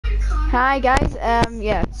Hi guys,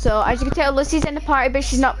 yeah, so as you can tell, Lucy's in the party but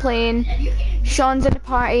she's not playing. Sean's in the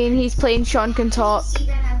party and he's playing Sean Can Talk,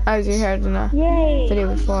 as you heard in the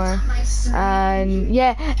video before. And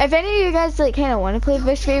yeah, if any of you guys like kind of want to play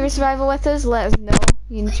Bush Baby Survival with us, let us know.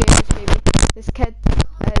 You can change Bush Baby. This kid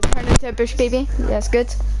has turned into a Bush Baby. That's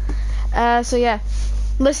good. So yeah.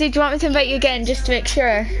 Lucy, do you want me to invite you again just to make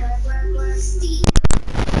sure?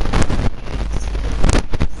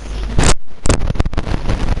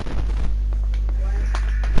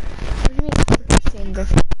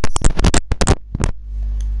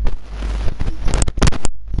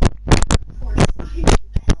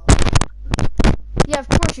 Yeah, of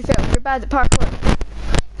course you failed. You're bad at parkour.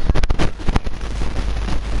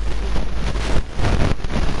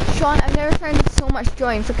 Sean, I've never found so much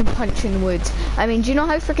joy in freaking punching wood. I mean, do you know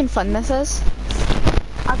how freaking fun this is?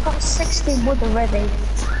 I've got 60 wood already.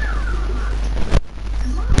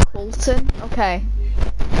 Colton? Okay.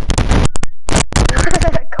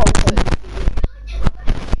 Colton.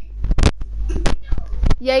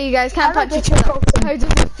 Yeah, you guys can't punch each other. How does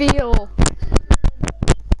it feel?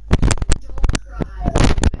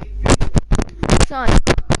 Sean.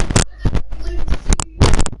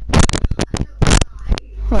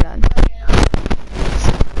 Hold on.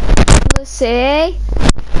 Lucy.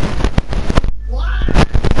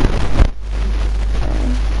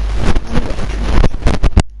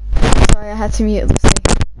 Sorry, I had to mute Lucy.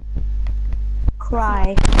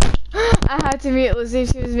 Cry. I had to mute Lucy,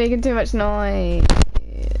 she was making too much noise.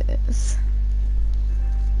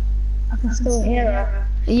 I can still hear her.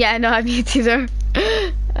 Yeah, no, I muted her.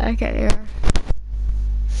 I can't hear her.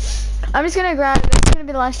 I'm just gonna grab, this is gonna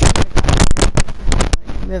be the last stream.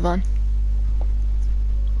 Move on.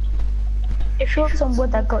 If you want some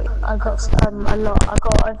wood, I got a lot. I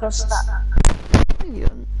got over a stack. No, you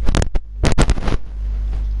don't.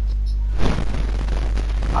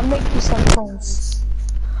 I'll make you some tools.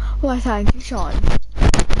 Why, thank you, Sean.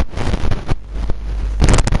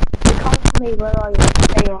 You come to me, where are you?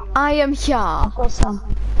 There you are. I am here. I've got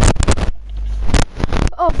some.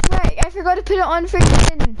 Oh, frick, I forgot to put it on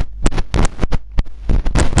freaking.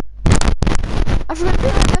 I forgot to put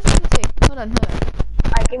it on difficulty. Hold on.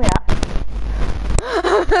 Alright, give me that.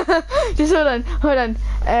 Just hold on.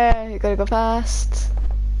 You gotta go fast.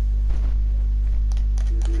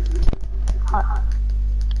 Hot.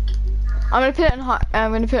 I'm gonna put it in hot.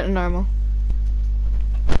 I'm gonna put it in normal.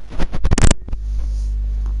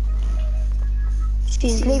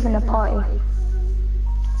 She's leaving the party.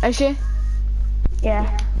 Is she?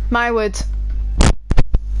 Yeah. My wood.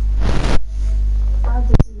 How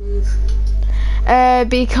did you move?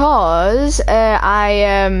 Because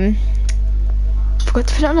I forgot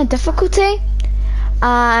to put it on a difficulty,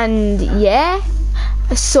 and yeah,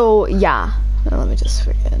 so yeah. Let me just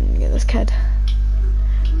freaking get this kid.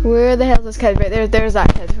 Where the hell is this kid? Right there, there's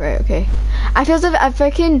that kid. Right, okay. I feel as if I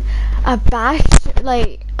freaking bashed,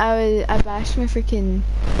 like I bashed my freaking.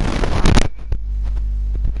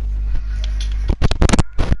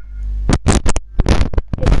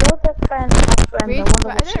 If you're the friend, my friend, I wonder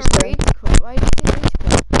what she's doing. Why did you say rage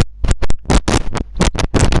quit?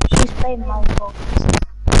 She's playing Minecraft.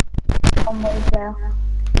 On way there.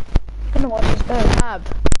 I don't know what she's doing. Tab.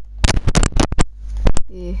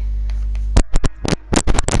 Yeah.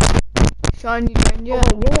 Sean, you joined yet?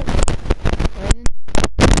 Oh, you're Joining?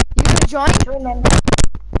 You gonna join? joining.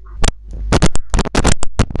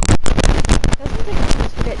 That's one thing I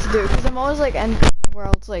always forget to do, because I'm always like in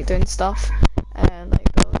worlds like doing stuff and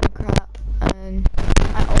like building crap, and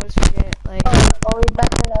I always forget like. Oh, are we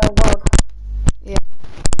back in the world? Yeah.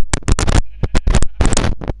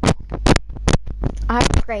 I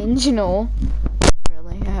have friends, you know.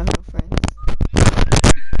 Really, I have no friends.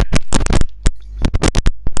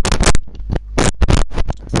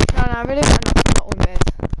 Sean, I already got enough in my own bed.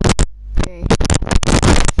 Okay.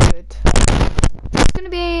 Good. It's gonna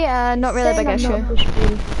be not really a big issue.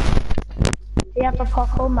 Do you have a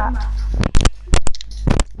parkour map?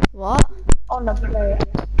 What? On the play.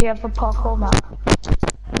 Do you have a parkour map?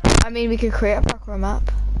 I mean, we could create a parkour map.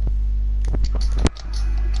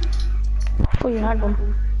 I thought you had one.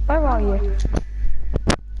 Where are you?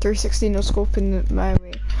 360 no scope in my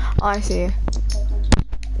way. Oh, I see.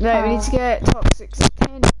 Right, we need to get toxic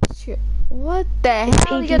 10. What the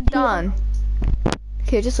hell you done?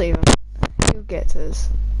 Okay, just leave him. He'll get to us.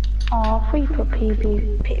 Oh, we put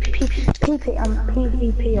PvP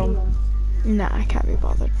on. Nah, I can't be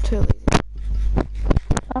bothered. Too lazy.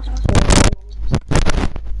 That's cool.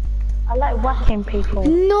 I like whacking people.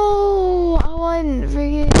 No, I want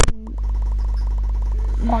friggin'.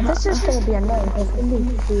 Oh, this is gonna be annoying because we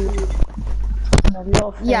need food. And a lot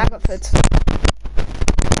of things. Yeah, I got food.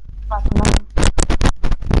 Like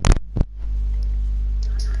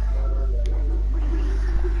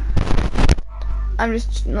I'm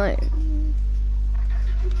just like,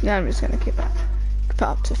 yeah, I'm just gonna keep it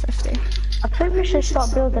up to 50. I think we should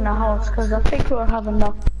start building a house because I think we'll have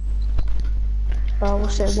enough. We'll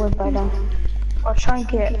say wood by then. I'll try and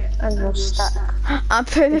get a stack. I'm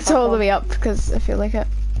putting it all the way up because I feel like it.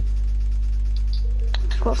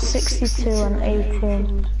 Got 62 and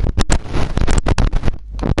 18.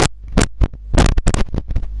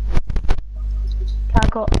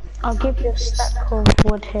 I'll give you a stack of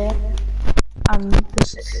wood here. And the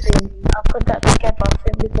 16. I'll put that together. I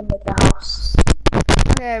think we can make a house.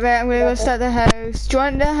 Okay, right, I'm gonna go start the house. Do you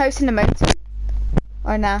want the house in the mountain?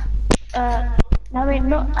 Or nah? I mean,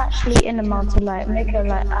 not actually in the mountain, like, make it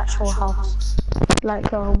like actual house.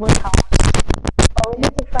 Like a wood house. Oh, we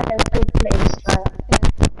need to find a good place, right?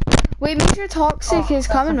 Wait, make sure Toxic is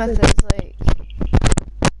coming with us, like.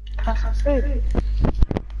 Have some food.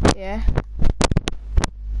 Yeah.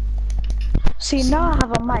 See, now I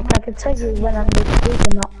have a mic, I can tell you when I'm making food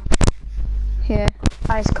or not. Yeah.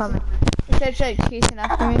 I's coming. He said like chasing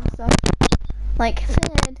after me and stuff. Like,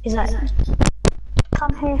 Fred. He's like,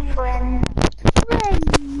 come here, friend.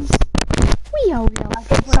 Friends. We all love I'll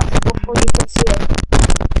get something before you can see it.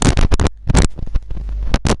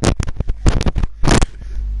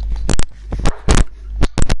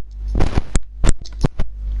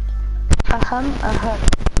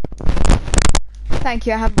 Thank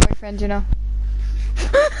you, I have a boyfriend, you know.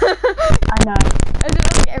 I know. I don't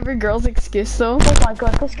know, like every girl's excuse though. Oh my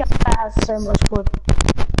god, this guy has so much wood.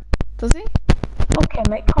 Does he? Okay,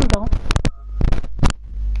 mate, calm down.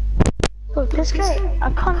 Look, this guy,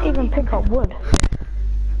 I can't even pick up wood.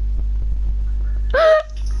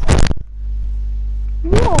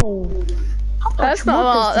 Whoa! That's not a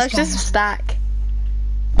lot, that's just a stack.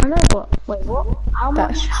 I know, but wait, what? How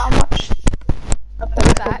much? Okay,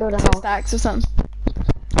 let's go build a house. 2 stacks or something.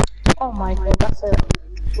 Oh my god, that's it.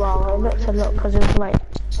 Wow, it looks a lot because it was like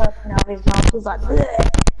burping out of his mouth. He was like,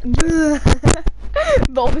 bleh.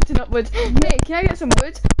 Vomiting up wood. Hey, can I get some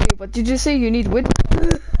wood? Wait, what did you say? You need wood?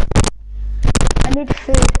 I need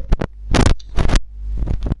food.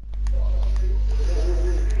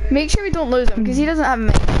 Make sure we don't lose him because he doesn't have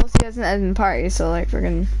many. Plus, he hasn't had in party, so like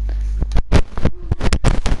friggin'.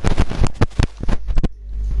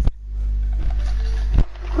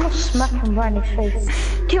 I'm gonna smack him right in his face.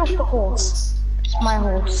 Get off the horse. It's my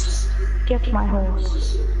horse. Get my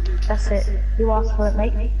horse. That's it. You asked for it,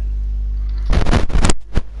 mate.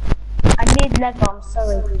 I need leather, I'm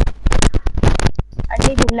sorry. I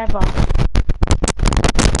need leather.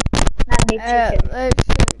 I need chicken. Let's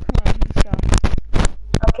go.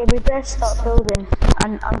 Okay, we better start building.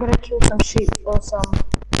 And I'm gonna kill some sheep or some.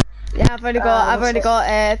 Yeah, I've already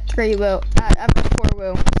got 3 wool. I've got 4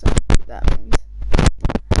 wool, so that means.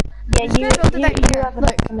 Yeah, you have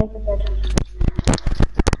enough to make a bed.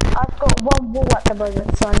 I've got 1 wool at the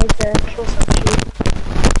moment, so I need to kill some sheep.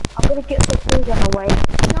 I'm gonna get some food on the way.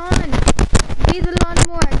 John, be the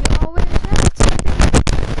lawnmower. You always have to.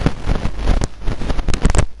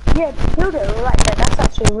 Yeah, build it right there. That's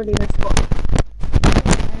actually a really good spot.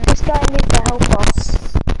 This guy needs to help us.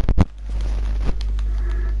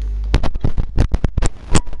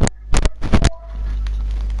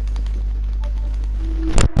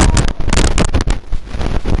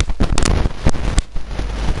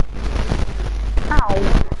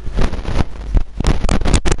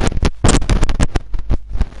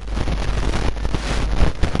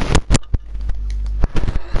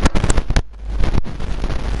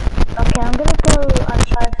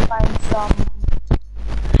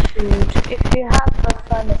 If you have a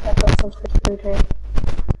furnace, I've got some food here.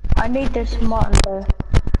 I need this mutton though.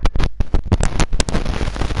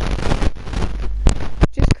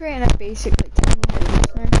 Just creating a basic like tiny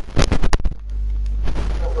house now.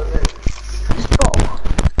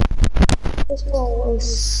 This bottle is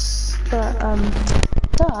the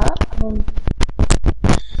dirt. I mean,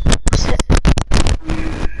 what's it?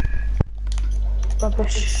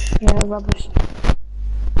 Rubbish. Yeah, rubbish.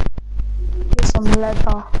 Need some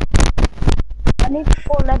leather. I need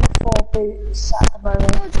 4 leather 4 boots at the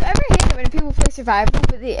moment. Oh, do you ever hate it when people play survival,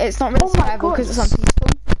 but it's not really survival because it's unpeaceful?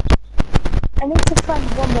 I need to find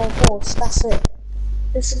 1 more horse. That's it.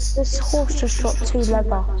 This horse just dropped 2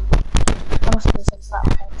 leather. I must be some fat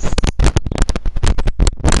horse.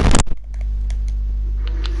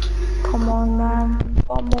 Come on, man.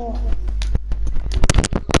 1 more.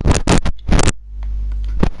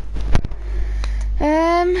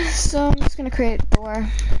 So I'm just gonna create a door.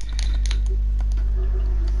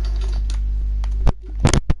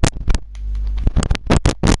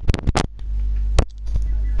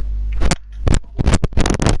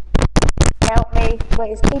 Help me.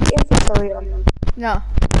 Wait, is keep inventory on? No.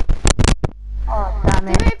 Oh, damn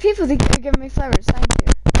How it. many people are giving me flowers? Thank you.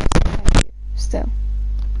 Thank you. Still.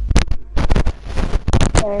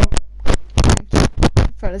 Okay. Thank you.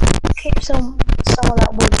 For this. Keep some of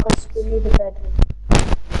that wood because we need a bed.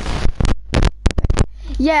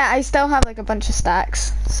 Yeah, I still have like a bunch of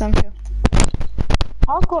stacks. So I'm cool.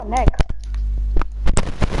 I'll go next.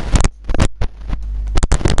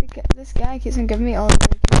 This guy keeps on giving me all the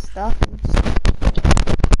really cool stuff.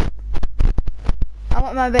 I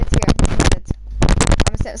want my bed here. I'm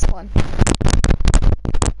gonna set a spawn.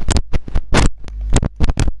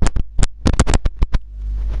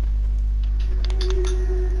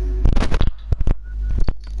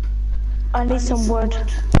 I need some wood.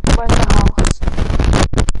 Where's the house?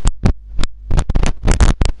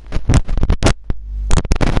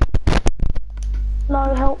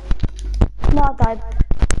 No, help. No, I died.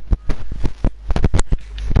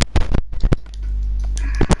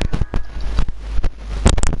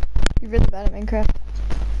 You're really bad at Minecraft.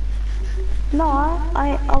 No,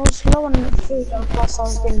 I was low on food and plus I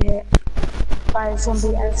was getting hit by a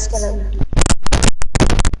zombie and skeleton.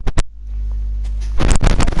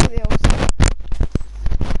 That's really awesome.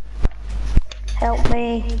 Help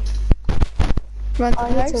me. Run to I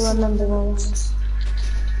the need to house. remember those.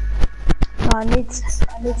 No, I need to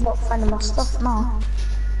stop finding my stuff now.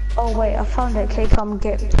 Oh wait, I found it. Okay, come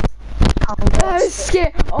get. I was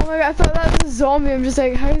scared. Oh my god, I thought that was a zombie. I'm just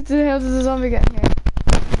like, how the hell did the zombie get in here?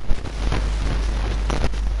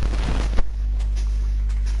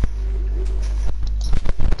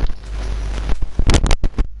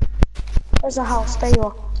 There's a house. There you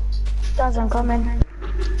are. Guys, I'm coming.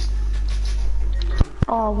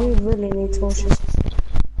 Oh, we really need torches.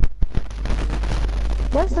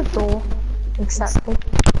 Where's the door? Exactly.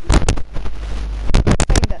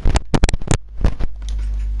 Find it.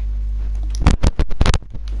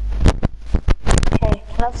 Okay,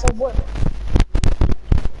 can I have some wood?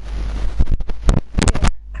 Yeah.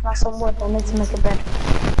 Can I have some wood? I need to make a bed.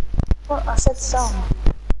 What? I said some.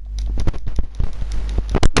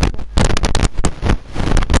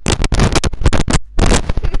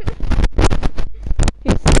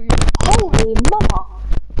 He's so weird. Holy mama!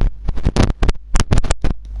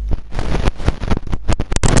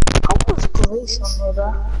 How was Grace on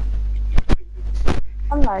there?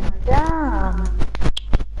 I'm like, damn.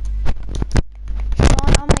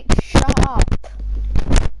 Sean, I'm like, shut up.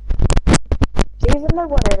 Do you even know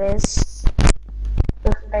what it is?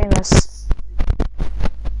 The famous.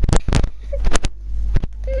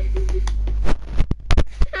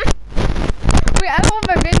 Wait, I want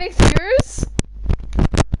my bed next to yours?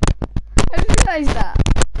 I didn't realize that.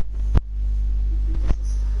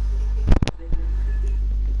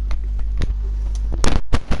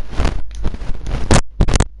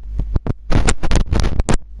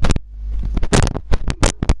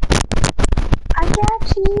 I got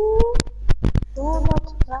you. Do not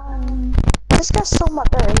run. This guy's so much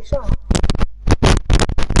better, you sure?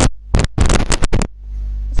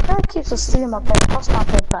 This guy keeps on stealing my bed. Pass my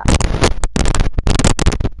bed back.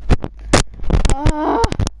 Ah.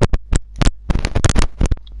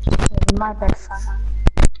 My bed, fam.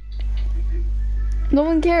 No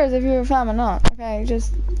one cares if you're a fan or not. Okay,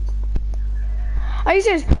 just. Are you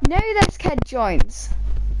serious? Now this kid joins.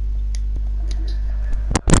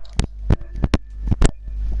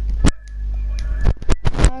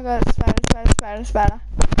 Oh god, spider.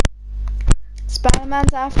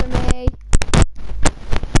 Spider-Man's after me.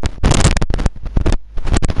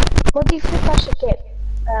 What do you think I should get?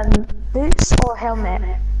 Boots or helmet?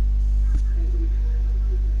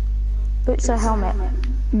 Boots or helmet?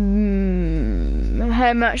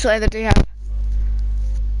 How much leather do you have?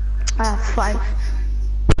 5.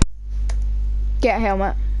 Get a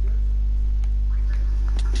helmet.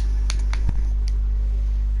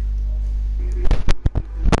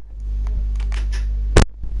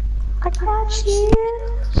 I got you.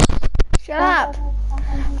 Shut up.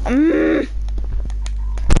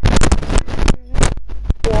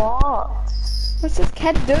 What? What's this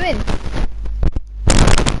kid doing?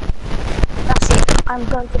 That's it. I'm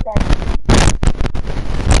going to bed.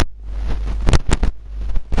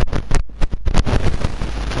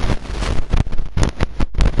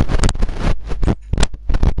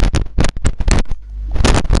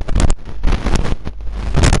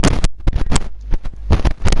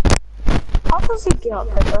 How does he get up,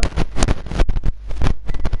 Pepper?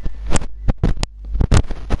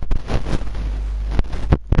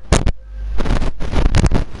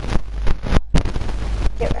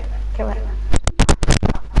 Get right.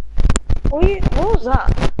 What was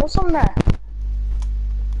that? What's on there?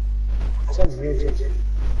 Some music.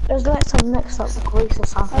 There's like some mixed up grease or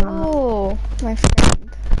something. Oh, my friend.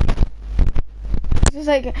 Just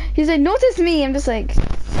like, he's like, notice me. I'm just like,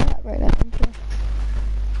 shut up right now.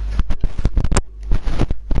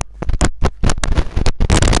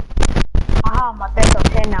 Aha, my bed's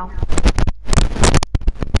okay now.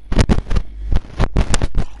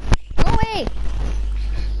 Go away!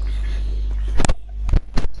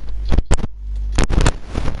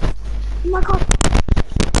 Oh my god.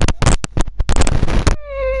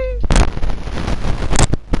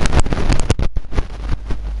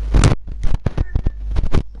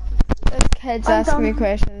 This kid's asking me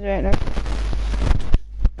questions right now.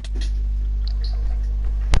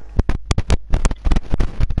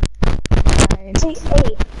 Hey,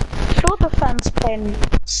 show the fans playing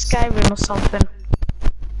Skyrim or something.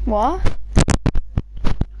 What?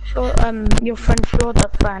 Show, your friend Florida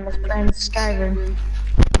fan is playing Skyrim.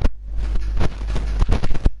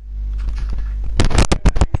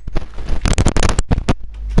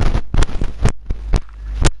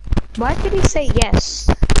 Why did he say yes?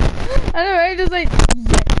 I don't know, I just like,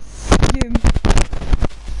 yes.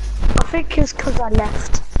 I think it's because I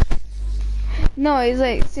left. No, he's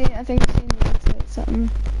like, see, I think he's saying like something.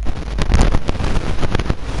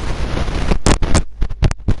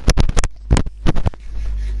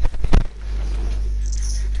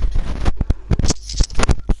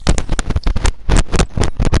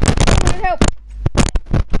 Help!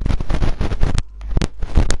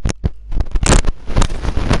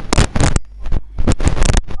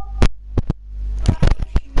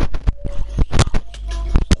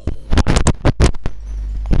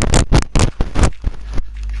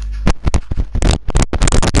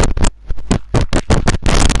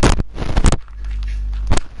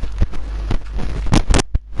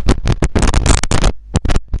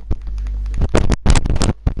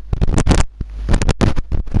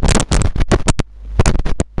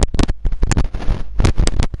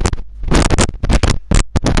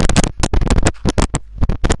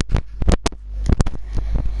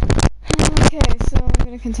 Okay, so I'm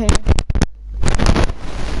gonna continue.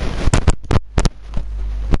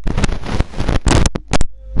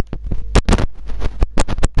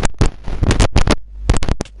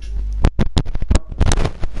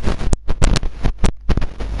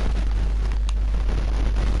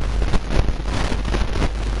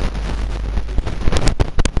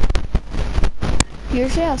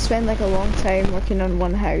 Usually I'll spend like a long time working on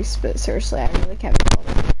one house, but seriously I really can't be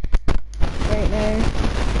bothered right now.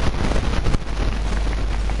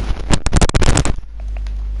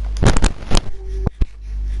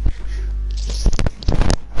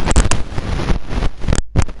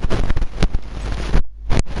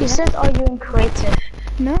 He says, are you in creative?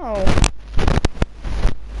 No.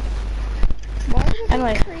 Why would it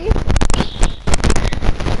Anyway. be creative?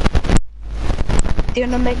 Do you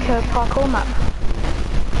want to make a parkour map?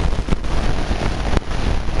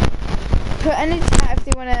 Put in the chat if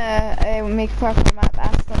they want to make a parkour map,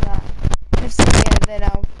 ask them that. If so, yeah, then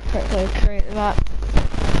I'll quickly create the map.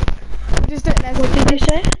 I'm just doing this. What did you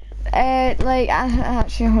say? Like,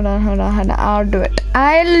 actually, hold on, I'll do it.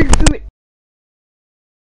 I'll do it.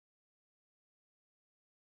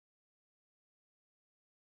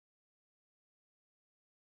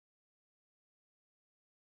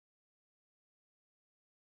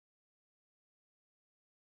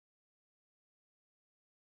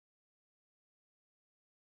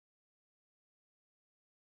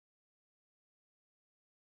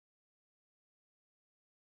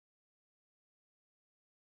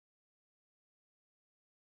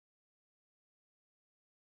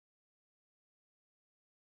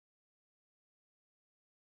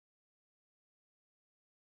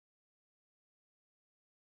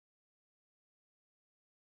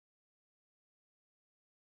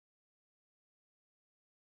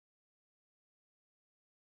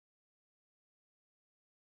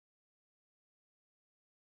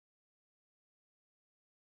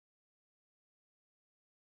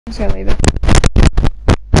 I'm just gonna leave it.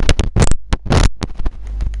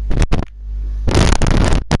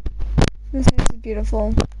 This house is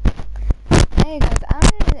beautiful. Hey guys, I'm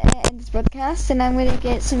gonna end this broadcast, and I'm gonna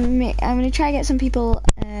get some. I'm gonna try to get some people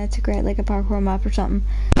to create like a parkour map or something.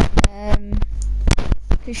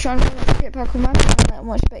 Cause Sean wants to create a parkour map, and I'll let him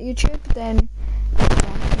watch it on YouTube. Then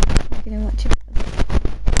I'm gonna watch it.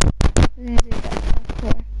 We're gonna do that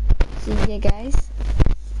parkour. See you guys.